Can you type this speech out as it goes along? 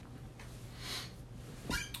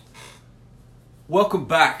Welcome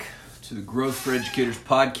back to the Growth for Educators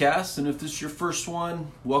podcast, and if this is your first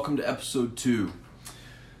one, welcome to episode 2.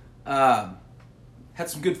 Had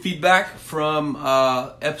some good feedback from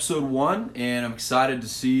episode 1, and I'm excited to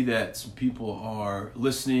see that some people are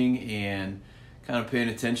listening and kind of paying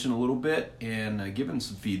attention a little bit and giving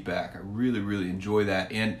some feedback. I really enjoy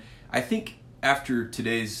that, and I think after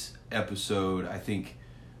today's episode, I think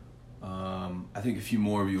a few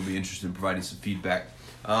more of you will be interested in providing some feedback.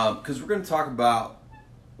 Because we're going to talk about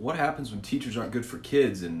what happens when teachers aren't good for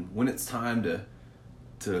kids and when it's time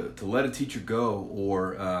to let a teacher go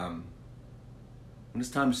or when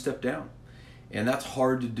it's time to step down. And that's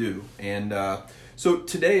hard to do. And so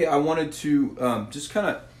today I wanted to just kind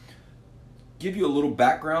of give you a little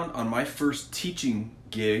background on my first teaching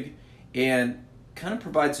gig and kind of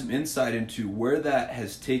provide some insight into where that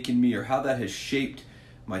has taken me or how that has shaped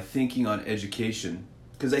my thinking on education.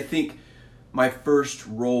 Because I think my first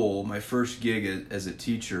role, my first gig as a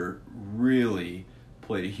teacher really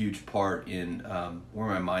played a huge part in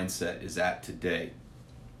where my mindset is at today.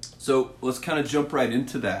 So let's kind of jump right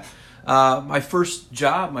into that. My first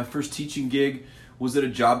job, my first teaching gig was at a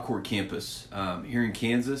Job Corps campus here in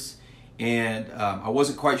Kansas. And I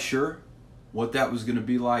wasn't quite sure what that was going to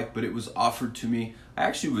be like, but it was offered to me. I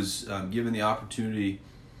actually was given the opportunity.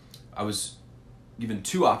 I was given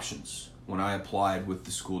 2 options when I applied with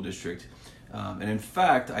the school district. And in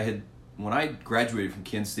fact, when I graduated from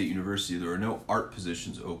Kansas State University, there were no art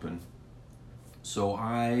positions open. So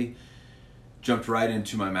I jumped right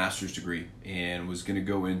into my master's degree and was going to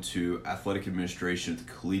go into athletic administration at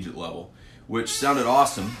the collegiate level, which sounded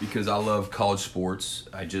awesome because I love college sports.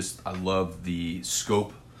 I love the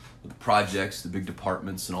scope of the projects, the big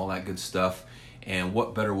departments and all that good stuff. And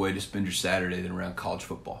what better way to spend your Saturday than around college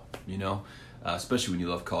football, especially when you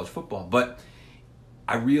love college football. But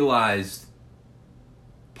I realized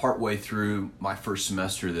partway through my first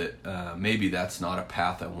semester that maybe that's not a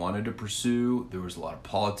path I wanted to pursue. There was a lot of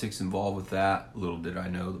politics involved with that. Little did I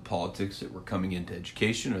know the politics that were coming into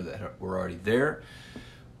education or that were already there.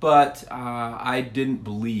 But I didn't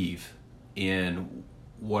believe in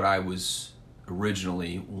what I was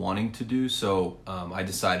originally wanting to do, so I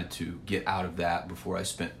decided to get out of that before I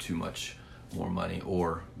spent too much more money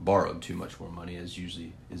or borrowed too much more money, as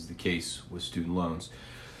usually is the case with student loans.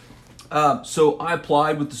 So I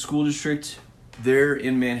applied with the school district there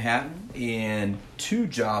in Manhattan, and 2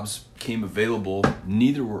 jobs came available.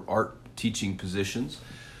 Neither were art teaching positions.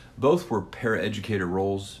 Both were paraeducator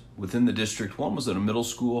roles within the district. One was at a middle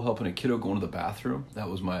school helping a kiddo go into the bathroom. That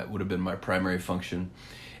would have been my primary function.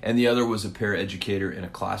 And the other was a paraeducator in a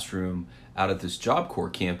classroom out at this Job Corps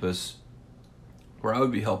campus where I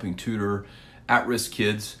would be helping tutor at-risk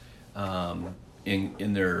kids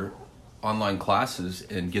in their online classes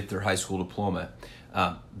and get their high school diploma.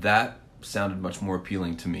 That sounded much more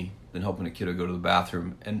appealing to me than helping a kiddo go to the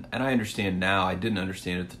bathroom. And I understand now, I didn't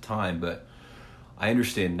understand at the time, but I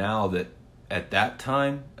understand now that at that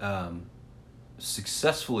time,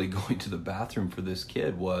 successfully going to the bathroom for this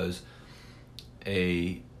kid was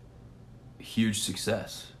a huge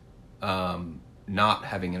success. Not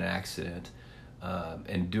having an accident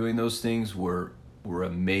and doing those things were a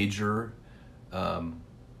major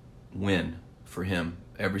win for him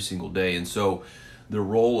every single day. And so the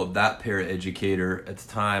role of that paraeducator at the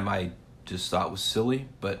time I just thought was silly,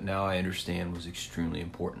 but now I understand was extremely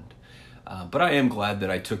important. But I am glad that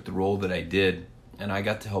I took the role that I did, and I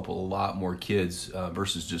got to help a lot more kids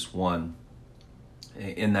versus just one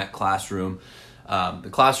in that classroom. The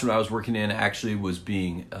classroom I was working in actually was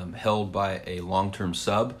being held by a long-term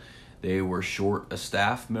sub. They were short a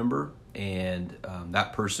staff member, and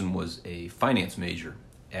that person was a finance major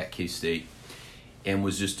at K-State and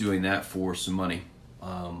was just doing that for some money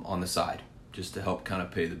on the side, just to help kind of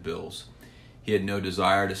pay the bills. He had no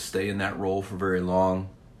desire to stay in that role for very long.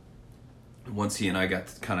 Once he and I got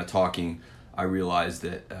to kind of talking, I realized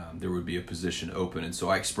that there would be a position open, and so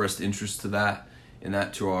I expressed interest in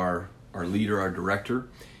that to our leader, our director,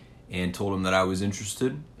 and told him that I was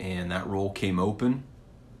interested, and that role came open,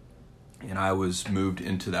 and I was moved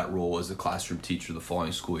into that role as a classroom teacher the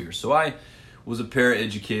following school year. So I was a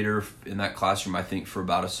paraeducator in that classroom, I think, for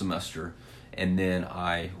about a semester, and then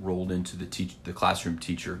I rolled into the classroom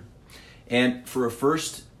teacher. And for a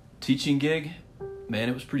first teaching gig, man,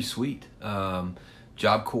 it was pretty sweet.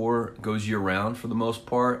 Job Corps goes year-round for the most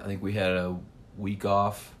part. I think we had a week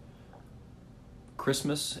off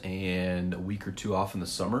Christmas and a week or 2 off in the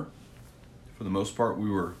summer. For the most part,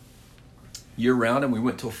 we were year-round, and we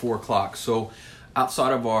went till 4 o'clock. So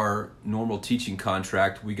outside of our normal teaching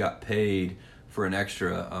contract, we got paid for an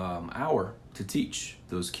extra hour to teach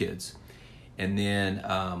those kids. And then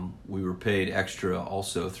we were paid extra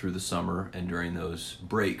also through the summer and during those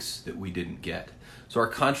breaks that we didn't get. So our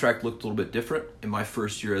contract looked a little bit different. In my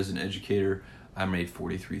first year as an educator, I made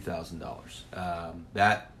 $43,000.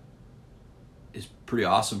 That is pretty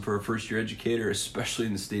awesome for a first-year educator, especially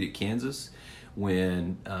in the state of Kansas,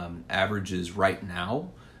 when averages right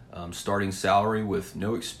now, starting salary with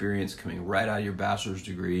no experience coming right out of your bachelor's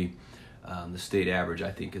degree, the state average,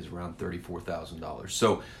 I think, is around $34,000.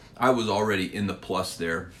 So I was already in the plus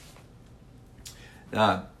there.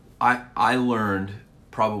 I learned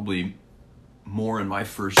probably more in my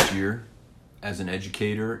first year as an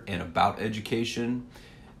educator and about education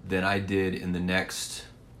than I did in the next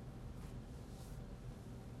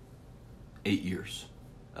 8 years.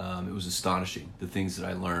 It was astonishing, the things that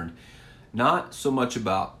I learned. Not so much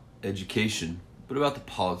about education, but about the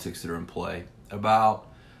politics that are in play, about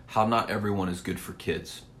how not everyone is good for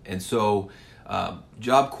kids. And so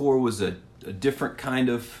Job Corps was a different kind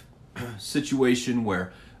of situation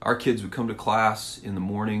where our kids would come to class in the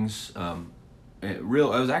mornings. It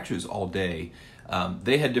was all day.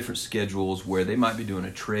 They had different schedules where they might be doing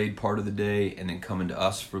a trade part of the day and then coming to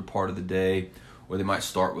us for part of the day, or they might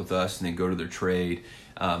start with us and then go to their trade.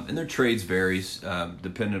 And their trades varies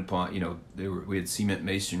depending upon, we had cement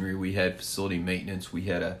masonry, we had facility maintenance, we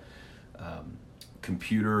had a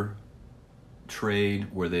computer trade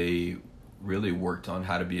where they really worked on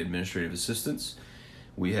how to be administrative assistants.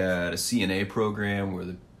 We had a CNA program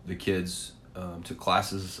where the kids took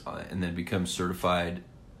classes and then become certified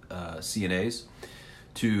CNAs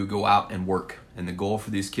to go out and work. And the goal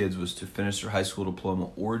for these kids was to finish their high school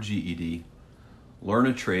diploma or GED, learn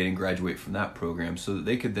a trade and graduate from that program so that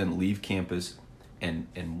they could then leave campus and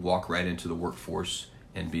walk right into the workforce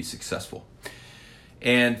and be successful.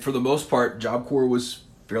 And for the most part, Job Corps was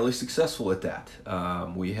fairly successful at that.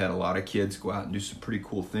 We had a lot of kids go out and do some pretty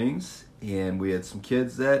cool things, and we had some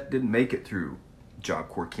kids that didn't make it through Job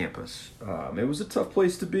Corps campus. It was a tough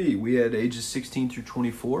place to be. We had ages 16 through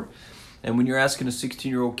 24, and when you're asking a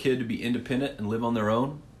 16-year-old kid to be independent and live on their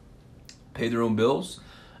own, pay their own bills,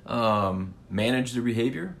 manage their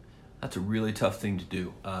behavior, that's a really tough thing to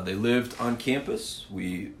do. They lived on campus.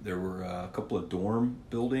 There were a couple of dorm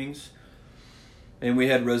buildings, and we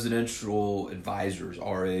had residential advisors,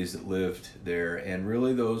 RAs, that lived there, and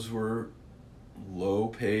really those were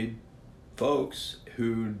low-paid folks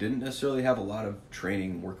who didn't necessarily have a lot of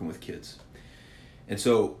training working with kids. And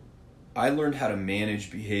so I learned how to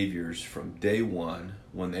manage behaviors from day one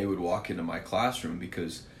when they would walk into my classroom,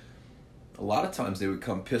 because a lot of times they would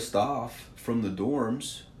come pissed off from the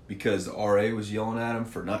dorms because the RA was yelling at them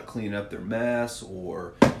for not cleaning up their mess,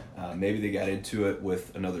 or maybe they got into it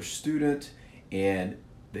with another student and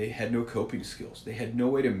they had no coping skills. They had no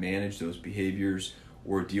way to manage those behaviors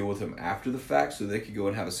or deal with them after the fact so they could go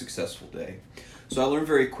and have a successful day. So I learned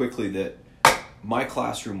very quickly that my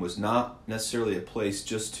classroom was not necessarily a place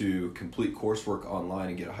just to complete coursework online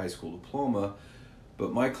and get a high school diploma,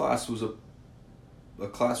 but my class was a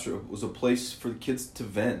classroom, was a place for the kids to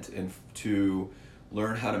vent and to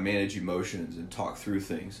learn how to manage emotions and talk through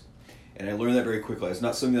things. And I learned that very quickly. It's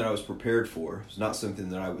not something that I was prepared for. It's not something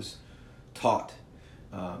that I was taught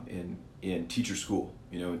in teacher school.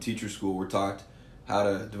 In teacher school, we're taught how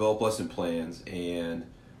to develop lesson plans and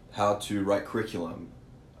how to write curriculum.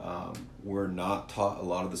 We're not taught a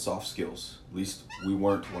lot of the soft skills. At least we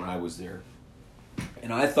weren't when I was there.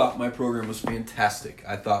 And I thought my program was fantastic.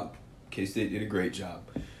 I thought K-State did a great job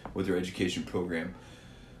with their education program.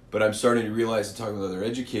 But I'm starting to realize, and talking with other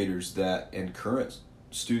educators, and current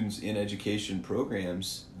students in education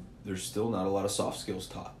programs, there's still not a lot of soft skills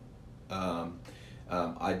taught.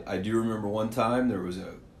 I do remember one time there was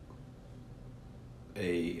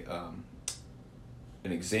an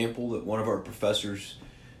example that one of our professors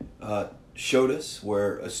showed us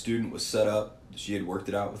where a student was set up. She had worked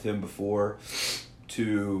it out with him before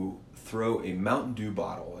to throw a Mountain Dew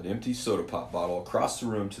bottle, an empty soda pop bottle, across the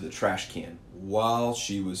room to the trash can while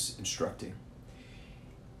she was instructing.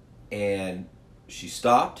 And she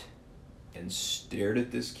stopped and stared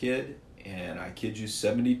at this kid, and I kid you,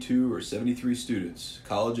 72 or 73 students,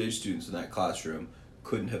 college-age students in that classroom,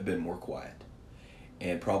 couldn't have been more quiet.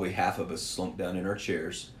 And probably half of us slumped down in our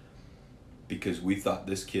chairs because we thought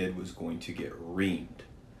this kid was going to get reamed.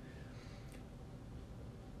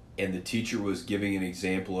 And the teacher was giving an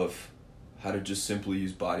example of how to just simply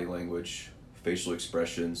use body language, facial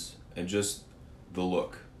expressions, and just the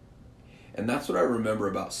look. And that's what I remember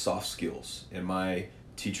about soft skills in my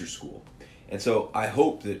teacher school. And so I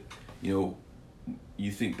hope that, you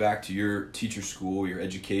think back to your teacher school, your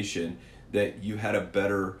education, that you had a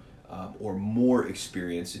better or more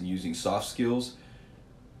experience in using soft skills.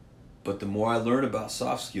 But the more I learn about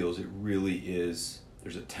soft skills, it really is,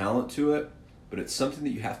 there's a talent to it, but it's something that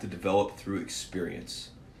you have to develop through experience.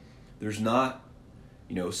 There's not,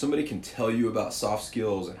 somebody can tell you about soft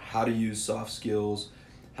skills and how to use soft skills,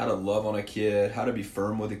 how to love on a kid, how to be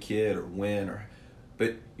firm with a kid or when,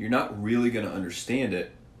 but you're not really going to understand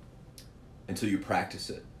it until you practice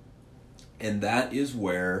it. And that is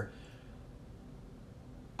where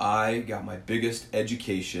I got my biggest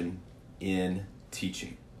education in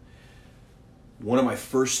teaching. One of my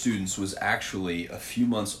first students was actually a few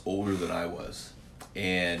months older than I was.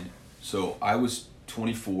 And so I was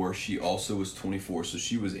 24, she also was 24, so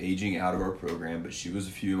she was aging out of our program, but she was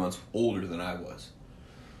a few months older than I was.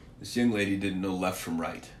 This young lady didn't know left from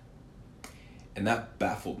right. And that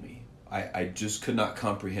baffled me. I just could not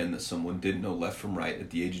comprehend that someone didn't know left from right at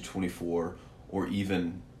the age of 24 or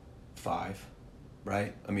even 5,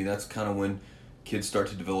 right? I mean, that's kind of when kids start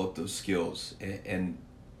to develop those skills. And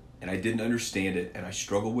I didn't understand it, and I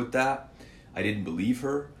struggled with that. I didn't believe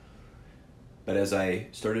her. But as I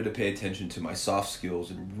started to pay attention to my soft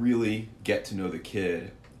skills and really get to know the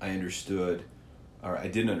kid, I understood, or I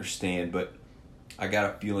didn't understand, but I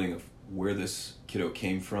got a feeling of where this kiddo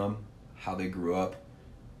came from, how they grew up,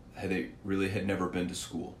 how they really had never been to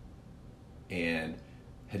school and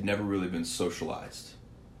had never really been socialized.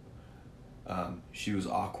 She was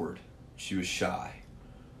awkward. She was shy.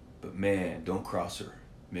 But man, don't cross her.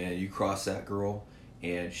 Man, you cross that girl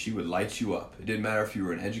and she would light you up. It didn't matter if you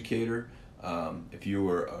were an educator, if you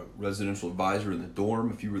were a residential advisor in the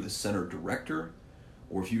dorm, if you were the center director,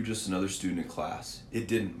 or if you were just another student in class. It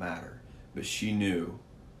didn't matter. But she knew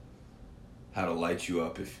how to light you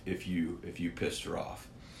up if you pissed her off.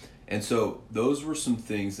 And so those were some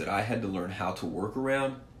things that I had to learn how to work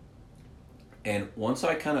around. And once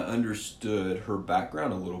I kind of understood her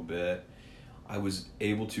background a little bit, I was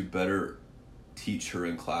able to better teach her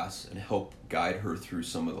in class and help guide her through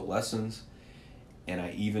some of the lessons. And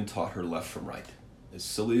I even taught her left from right. As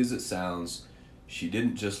silly as it sounds, she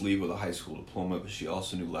didn't just leave with a high school diploma, but she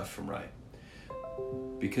also knew left from right.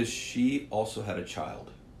 Because she also had a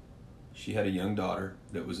child. She had a young daughter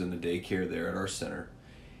that was in the daycare there at our center.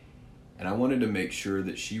 And I wanted to make sure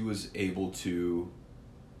that she was able to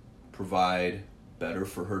provide better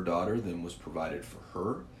for her daughter than was provided for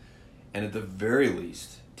her. And at the very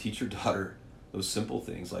least, teach her daughter those simple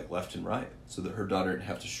things like left and right so that her daughter didn't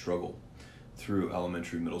have to struggle through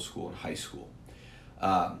elementary, middle school, and high school.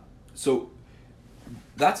 So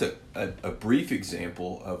that's a brief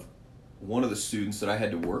example of one of the students that I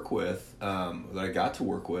had to work with, that I got to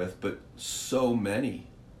work with, but so many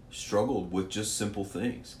struggled with just simple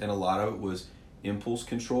things. And a lot of it was impulse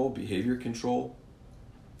control, behavior control.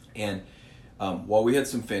 And while we had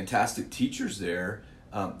some fantastic teachers there,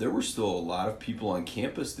 there were still a lot of people on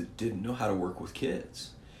campus that didn't know how to work with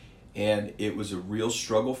kids. And it was a real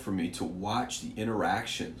struggle for me to watch the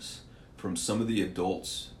interactions from some of the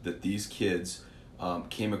adults that these kids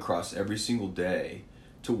came across every single day,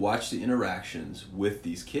 to watch the interactions with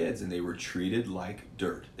these kids, and they were treated like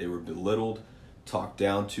dirt. They were belittled, talked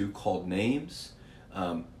down to, called names,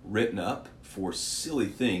 written up for silly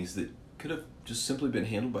things that could have just simply been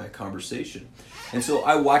handled by a conversation. And so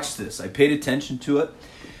I watched this. I paid attention to it.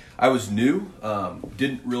 I was new,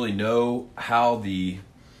 didn't really know how the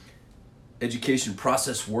education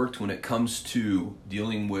process worked when it comes to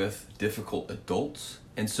dealing with difficult adults.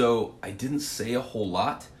 And so I didn't say a whole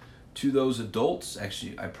lot to those adults.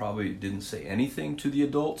 Actually, I probably didn't say anything to the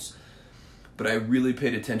adults, but I really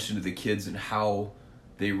paid attention to the kids and how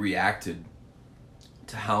they reacted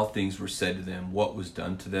to how things were said to them, what was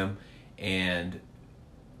done to them. And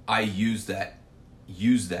I used that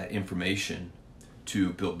information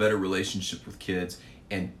to build better relationships with kids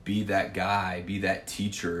and be that guy, be that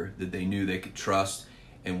teacher that they knew they could trust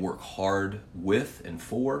and work hard with and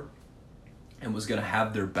for, and was going to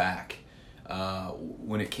have their back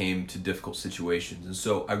when it came to difficult situations. And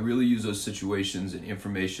so I really use those situations and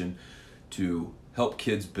information to help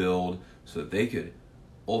kids build so that they could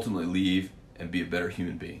ultimately leave and be a better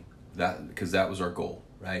human being. Because that was our goal,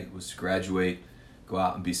 right? Was to graduate, go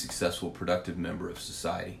out and be a successful, productive member of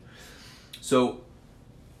society. So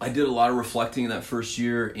I did a lot of reflecting in that first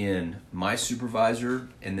year in my supervisor,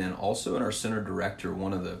 and then also in our center director, I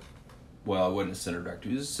wasn't a center director,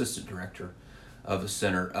 he was assistant director of the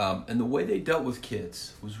center. And the way they dealt with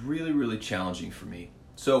kids was really, really challenging for me.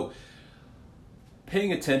 So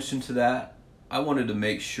paying attention to that, I wanted to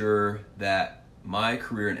make sure that my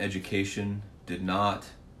career in education did not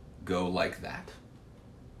go like that.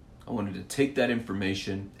 I wanted to take that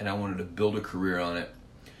information and I wanted to build a career on it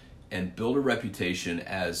and build a reputation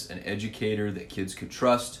as an educator that kids could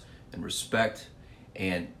trust and respect,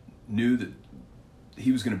 and knew that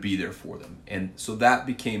he was going to be there for them. And so that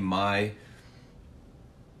became my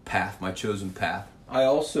path, my chosen path. I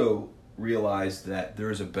also realized that there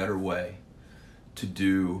is a better way to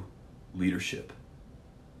do leadership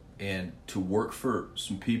and to work for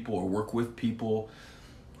some people or work with people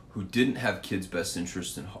who didn't have kids' best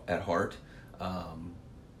interests at heart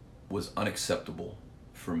was unacceptable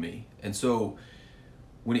for me. And so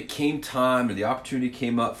when it came time, or the opportunity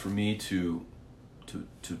came up for me to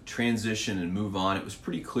transition and move on, it was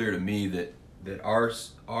pretty clear to me that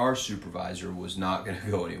our supervisor was not going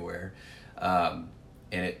to go anywhere, and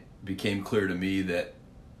it became clear to me that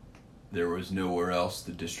there was nowhere else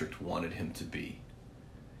the district wanted him to be,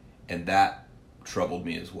 and that troubled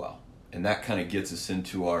me as well. And that kind of gets us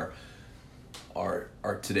into our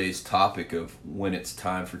today's topic of when it's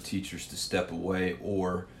time for teachers to step away,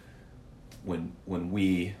 or when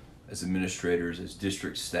we as administrators, as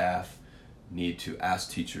district staff, need to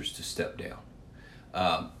ask teachers to step down.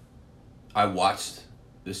 I watched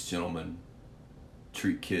this gentleman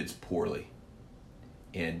treat kids poorly,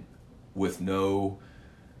 and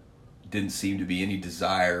didn't seem to be any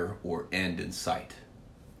desire or end in sight.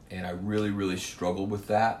 And I really, really struggled with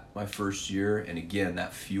that my first year. And again,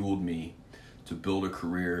 that fueled me to build a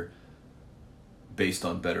career based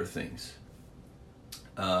on better things.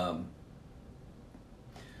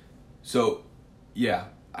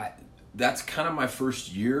 That's kind of my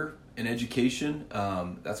first year in education.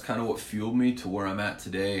 That's kind of what fueled me to where I'm at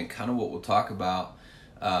today, and kind of what we'll talk about.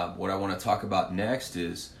 What I want to talk about next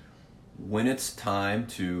is when it's time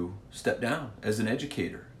to step down as an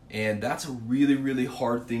educator. And that's a really, really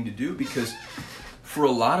hard thing to do, because for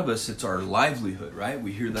a lot of us, it's our livelihood, right?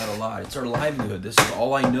 We hear that a lot. It's our livelihood. This is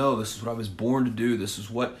all I know. This is what I was born to do. This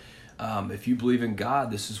is what, if you believe in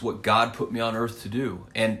God, this is what God put me on earth to do.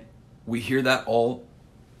 And we hear that all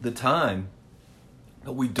the time,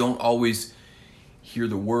 but we don't always hear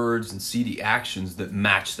the words and see the actions that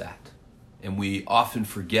match that. And we often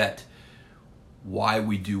forget why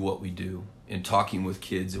we do what we do in talking with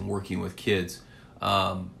kids and working with kids,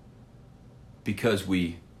 because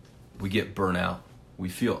we get burnt out, we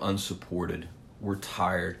feel unsupported, we're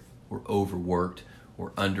tired, we're overworked,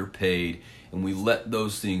 we're underpaid, and we let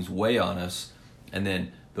those things weigh on us, and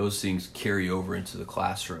then those things carry over into the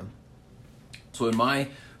classroom. So in my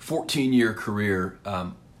 14-year career,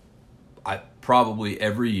 I probably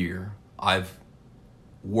every year I've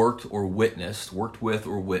worked with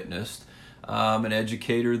or witnessed an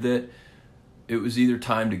educator that it was either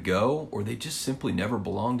time to go, or they just simply never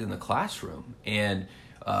belonged in the classroom. And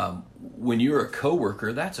when you're a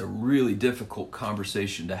coworker, that's a really difficult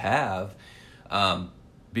conversation to have,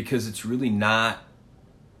 because it's really not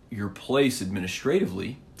your place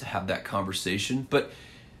administratively to have that conversation. But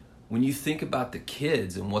when you think about the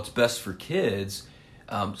kids and what's best for kids,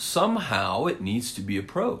 somehow it needs to be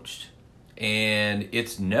approached. And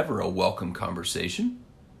it's never a welcome conversation.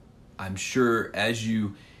 I'm sure as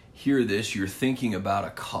you hear this, you're thinking about a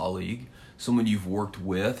colleague, someone you've worked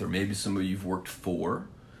with, or maybe somebody you've worked for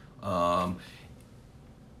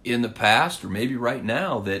in the past, or maybe right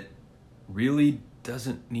now, that really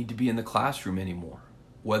doesn't need to be in the classroom anymore.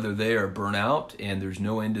 Whether they are burnt out and there's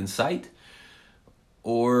no end in sight,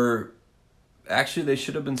 or actually they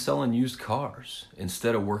should have been selling used cars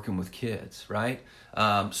instead of working with kids, right?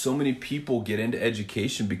 So many people get into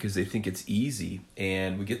education because they think it's easy,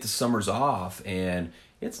 and we get the summers off, and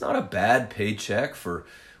it's not a bad paycheck for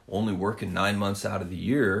only working 9 months out of the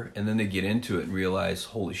year, and then they get into it and realize,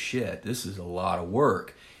 holy shit, this is a lot of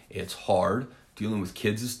work. It's hard. Dealing with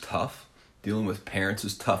kids is tough. Dealing with parents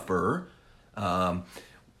is tougher.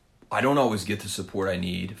 I don't always get the support I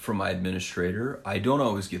need from my administrator. I don't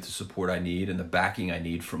always get the support I need and the backing I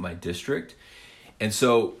need from my district. And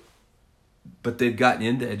so, but they've gotten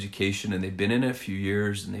into education and they've been in it a few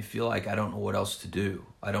years, and they feel like, I don't know what else to do.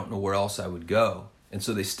 I don't know where else I would go. And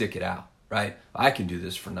so they stick it out, right? I can do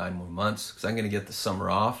this for 9 more months because I'm going to get the summer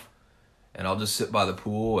off, and I'll just sit by the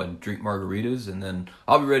pool and drink margaritas, and then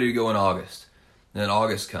I'll be ready to go in August. And then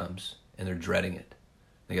August comes and they're dreading it.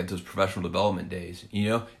 They got those professional development days,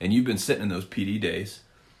 and you've been sitting in those PD days,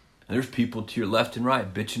 and there's people to your left and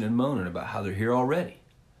right bitching and moaning about how they're here already.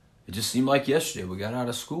 It just seemed like yesterday we got out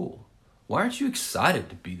of school. Why aren't you excited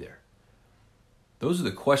to be there? Those are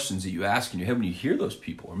the questions that you ask in your head when you hear those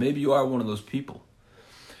people, or maybe you are one of those people.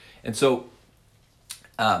 And so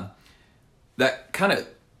that kind of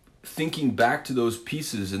thinking back to those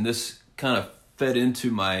pieces, and this kind of fed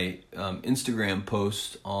into my Instagram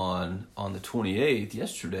post on the 28th,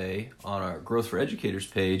 yesterday, on our Growth for Educators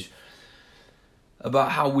page,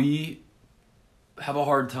 about how we have a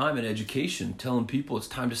hard time in education telling people it's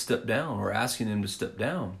time to step down, or asking them to step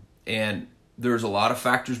down. And there's a lot of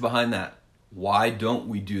factors behind that. Why don't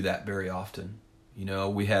we do that very often?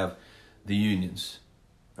 We have the unions,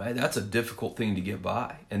 right? That's a difficult thing to get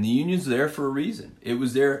by. And the union's there for a reason. It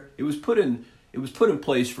was put in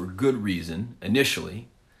place for good reason initially.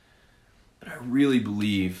 But I really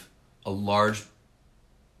believe there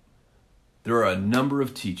are a number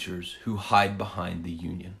of teachers who hide behind the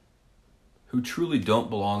union, who truly don't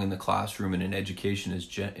belong in the classroom and in education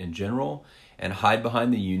in general, and hide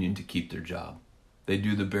behind the union to keep their job. They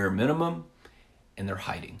do the bare minimum, and they're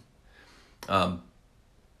hiding.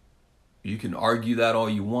 You can argue that all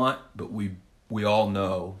you want, but we all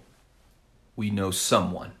know, we know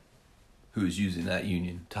someone who is using that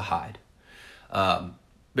union to hide.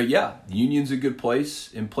 But yeah, the union's a good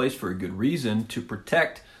place, in place for a good reason, to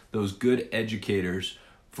protect those good educators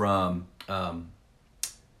from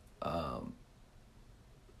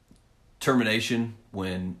termination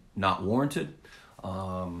when not warranted,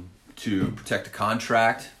 to protect the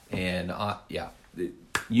contract, and the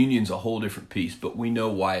union's a whole different piece, but we know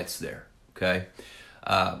why it's there, okay?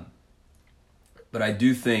 But I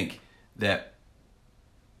do think that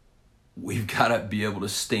we've got to be able to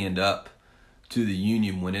stand up to the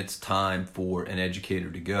union when it's time for an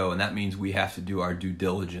educator to go, and that means we have to do our due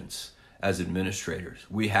diligence as administrators.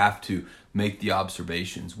 We have to make the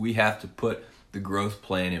observations. We have to put the growth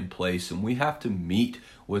plan in place, and we have to meet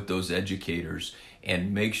with those educators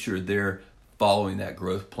and make sure they're following that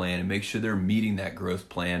growth plan and make sure they're meeting that growth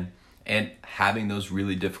plan and having those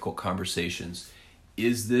really difficult conversations.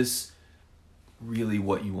 Is this really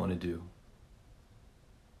what you want to do?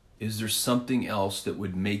 Is there something else that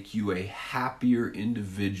would make you a happier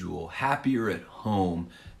individual, happier at home,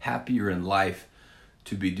 happier in life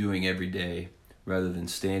to be doing every day rather than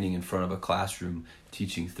standing in front of a classroom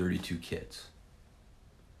teaching 32 kids?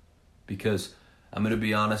 Because I'm going to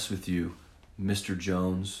be honest with you, Mr.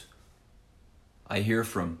 Jones, I hear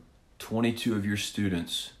from 22 of your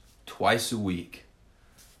students twice a week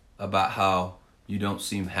about how you don't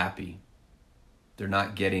seem happy. They're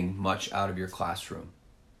not getting much out of your classroom.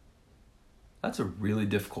 That's a really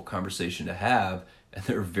difficult conversation to have, and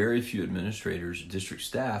there are very few administrators, district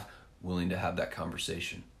staff, willing to have that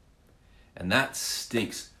conversation. And that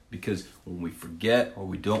stinks, because when we forget or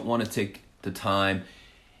we don't want to take the time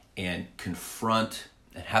and confront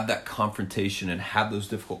and have that confrontation and have those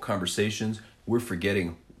difficult conversations, we're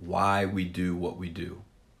forgetting why we do what we do.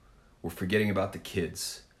 We're forgetting about the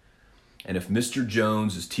kids. And if Mr.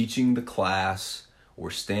 Jones is teaching the class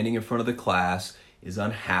or standing in front of the class, is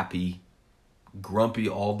unhappy, grumpy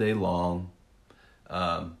all day long,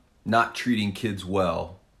 not treating kids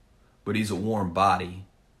well, but he's a warm body,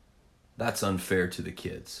 that's unfair to the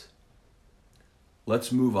kids.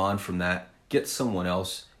 Let's move on from that. Get someone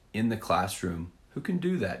else in the classroom who can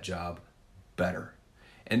do that job better.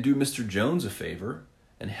 And do Mr. Jones a favor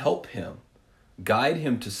and help him. Guide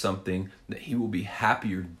him to something that he will be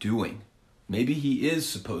happier doing. Maybe he is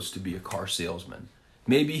supposed to be a car salesman.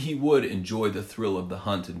 Maybe he would enjoy the thrill of the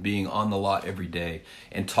hunt and being on the lot every day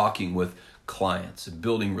and talking with clients and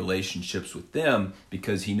building relationships with them,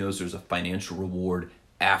 because he knows there's a financial reward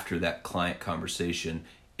after that client conversation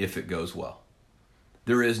if it goes well.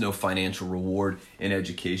 There is no financial reward in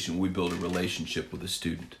education. We build a relationship with a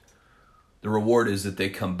student. The reward is that they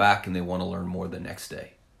come back and they want to learn more the next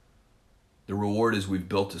day. The reward is we've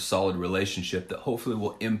built a solid relationship that hopefully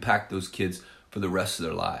will impact those kids for the rest of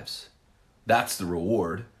their lives. That's the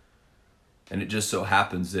reward. And it just so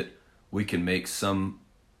happens that we can make somewhat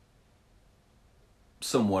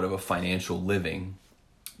of a financial living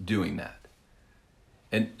doing that.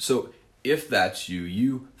 And so if that's you,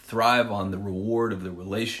 you thrive on the reward of the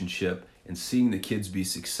relationship and seeing the kids be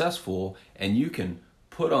successful, and you can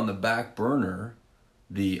put on the back burner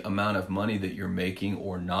the amount of money that you're making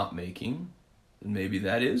or not making, then maybe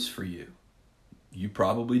that is for you. You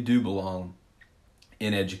probably do belong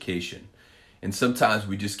in education. And sometimes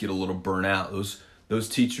we just get a little burnt out. Those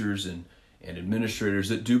teachers and administrators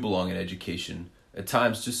that do belong in education at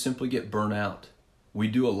times just simply get burnt out. We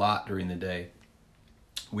do a lot during the day.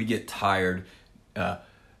 We get tired.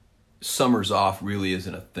 Summers off really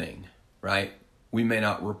isn't a thing, right? We may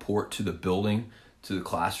not report to the building, to the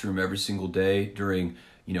classroom every single day during,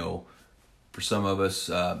 for some of us,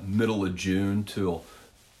 middle of June till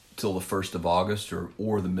the 1st of August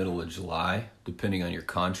or the middle of July, depending on your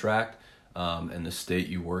contract and the state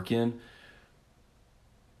you work in.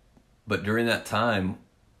 But during that time,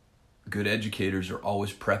 good educators are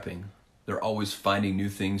always prepping. They're always finding new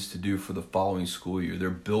things to do for the following school year. They're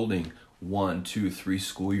building 1, 2, 3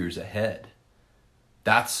 school years ahead.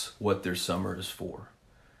 That's what their summer is for.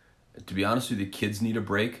 To be honest with you, the kids need a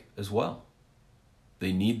break as well.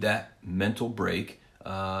 They need that mental break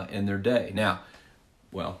in their day. Now,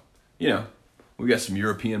 well, we've got some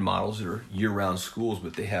European models that are year-round schools,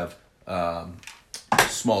 but they have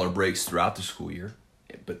smaller breaks throughout the school year.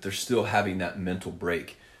 But they're still having that mental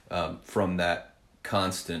break from that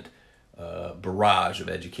constant barrage of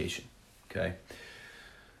education. Okay,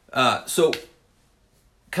 so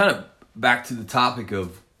kind of back to the topic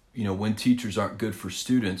of when teachers aren't good for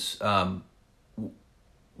students.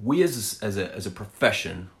 We as a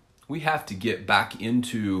profession, we have to get back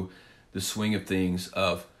into the swing of things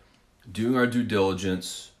of doing our due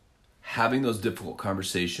diligence, having those difficult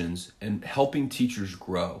conversations, and helping teachers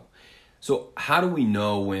grow. So how do we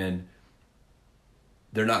know when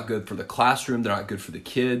they're not good for the classroom, they're not good for the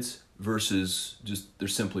kids, versus just they're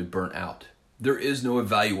simply burnt out? There is no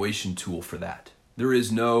evaluation tool for that. There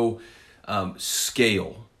is no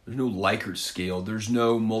scale. There's no Likert scale. There's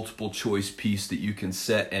no multiple choice piece that you can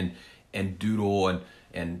set and doodle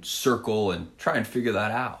and circle and try and figure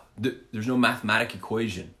that out. There's no mathematic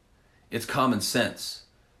equation. It's common sense.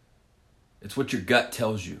 It's what your gut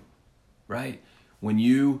tells you, right? When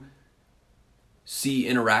you see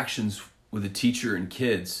interactions with a teacher and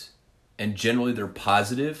kids, and generally they're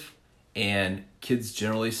positive, and kids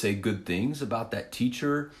generally say good things about that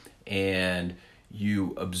teacher, and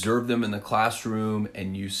you observe them in the classroom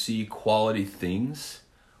and you see quality things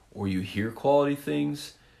or you hear quality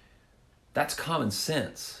things, that's common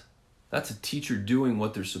sense. That's a teacher doing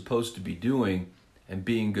what they're supposed to be doing and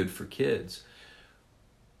being good for kids.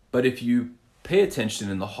 But if you pay attention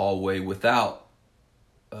in the hallway without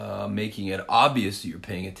making it obvious that you're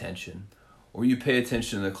paying attention, or you pay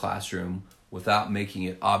attention in the classroom without making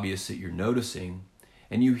it obvious that you're noticing,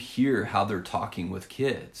 and you hear how they're talking with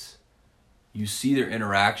kids, you see their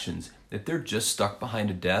interactions, if they're just stuck behind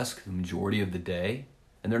a desk the majority of the day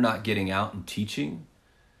and they're not getting out and teaching,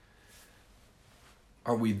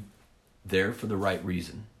 are we there for the right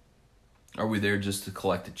reason? Are we there just to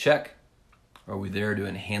collect a check? Are we there to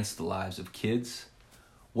enhance the lives of kids?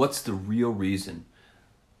 What's the real reason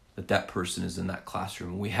that person is in that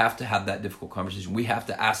classroom? We have to have that difficult conversation. We have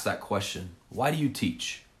to ask that question. Why do you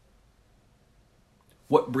teach?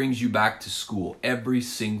 What brings you back to school every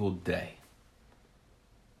single day?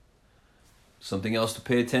 Something else to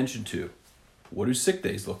pay attention to. What do sick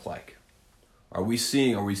days look like? Are we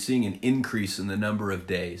seeing an increase in the number of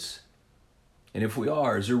days? And if we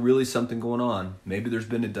are, is there really something going on? Maybe there's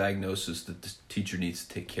been a diagnosis that the teacher needs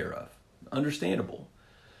to take care of. Understandable.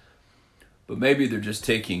 But maybe they're just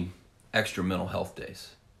taking extra mental health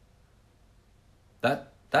days.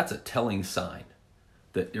 That's a telling sign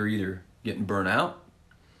that they're either getting burnt out,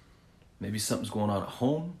 maybe something's going on at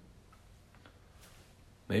home,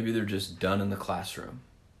 maybe they're just done in the classroom.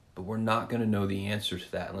 But we're not going to know the answer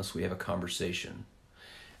to that unless we have a conversation.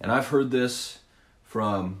 And I've heard this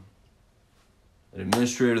from an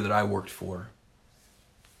administrator that I worked for.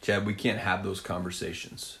 Chad, we can't have those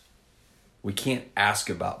conversations. We can't ask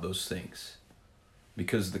about those things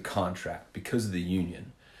because of the contract, because of the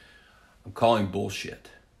union. I'm calling bullshit.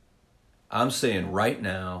 I'm saying right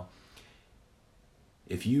now,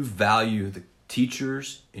 if you value the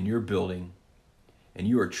teachers in your building and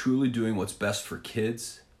you are truly doing what's best for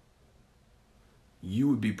kids, you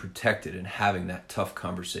would be protected in having that tough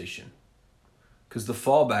conversation. Because the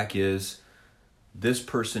fallback is, this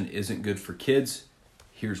person isn't good for kids,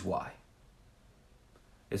 here's why.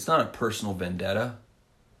 It's not a personal vendetta.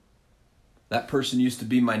 That person used to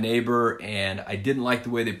be my neighbor and I didn't like the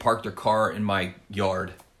way they parked their car in my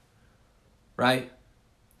yard. Right?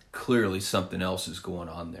 Clearly something else is going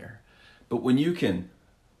on there. But when you can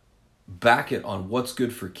back it on what's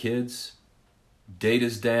good for kids,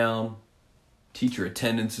 data's down, teacher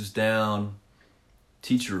attendance is down,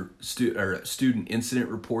 student incident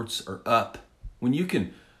reports are up. When you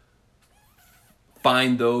can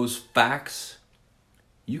find those facts,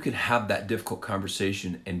 you can have that difficult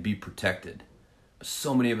conversation and be protected.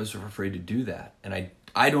 So many of us are afraid to do that, and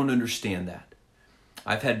I don't understand that.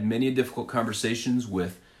 I've had many difficult conversations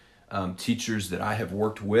with teachers that I have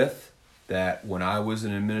worked with that when I was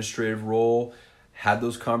in an administrative role, had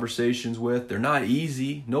those conversations with. They're not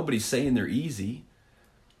easy. Nobody's saying they're easy,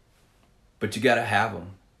 but you got to have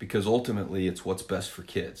them because ultimately it's what's best for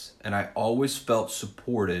kids. And I always felt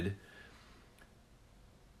supported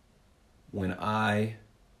when I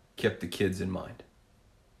kept the kids in mind.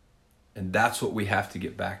 And that's what we have to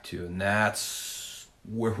get back to. And that's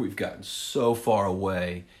where we've gotten so far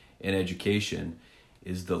away in education,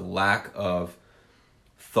 is the lack of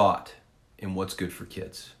thought in what's good for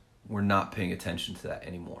kids. We're not paying attention to that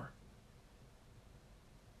anymore.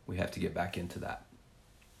 We have to get back into that.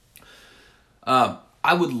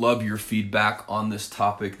 I would love your feedback on this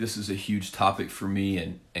topic. This is a huge topic for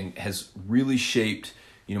me and has really shaped,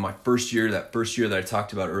 my first year, that I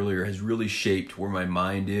talked about earlier, has really shaped where my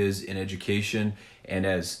mind is in education. And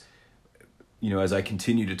as I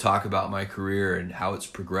continue to talk about my career and how it's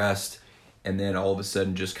progressed, and then all of a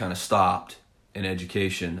sudden just kind of stopped in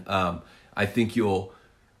education, I think you'll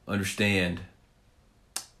understand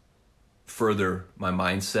further my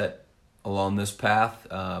mindset along this path,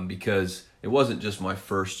 because it wasn't just my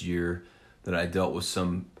first year that I dealt with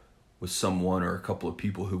someone or a couple of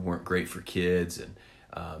people who weren't great for kids and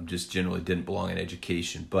just generally didn't belong in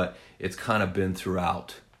education, but it's kind of been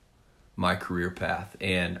throughout my career path.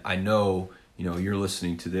 And I know, you're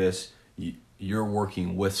listening to this, you're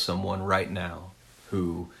working with someone right now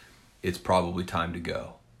who it's probably time to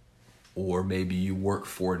go. Or maybe you work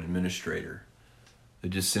for an administrator that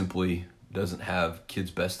just simply doesn't have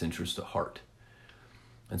kids' best interest at heart.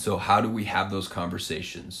 And so how do we have those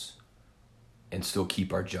conversations and still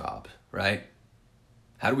keep our job, right?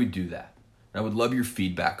 How do we do that? And I would love your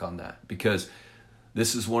feedback on that, because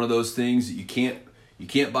this is one of those things that you can't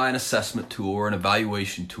buy an assessment tool or an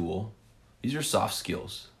evaluation tool. These are soft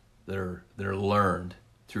skills that are learned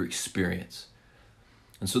through experience.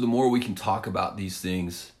 And so the more we can talk about these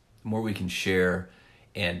things, the more we can share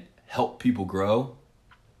and help people grow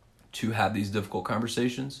to have these difficult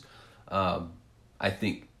conversations, I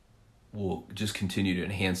think we'll just continue to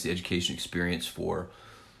enhance the education experience for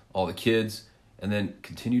all the kids, and then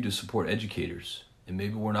continue to support educators. And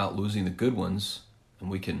maybe we're not losing the good ones, and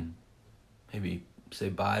we can maybe say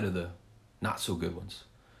bye to the not so good ones.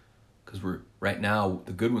 Because right now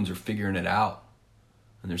the good ones are figuring it out,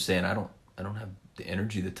 and they're saying, I don't have the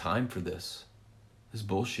energy, the time for this. This is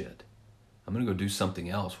bullshit. I'm going to go do something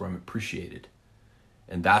else where I'm appreciated.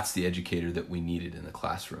 And that's the educator that we needed in the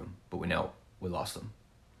classroom, but we lost them.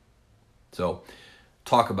 So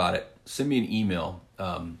talk about it. Send me an email.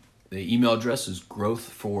 The email address is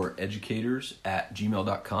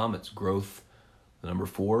growth4educators@gmail.com. It's growth,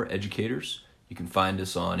 4 educators. You can find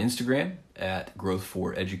us on Instagram at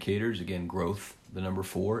growth4educators. Again, growth,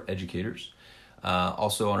 4 educators.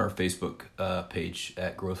 Also on our Facebook page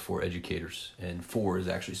at growth4educators. And 4 is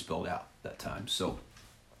actually spelled out that time. So,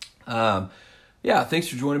 thanks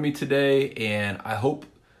for joining me today. And I hope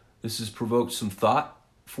this has provoked some thought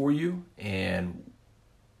for you. And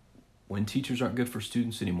when teachers aren't good for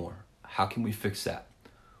students anymore, how can we fix that?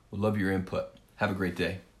 We'd love your input. Have a great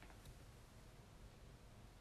day.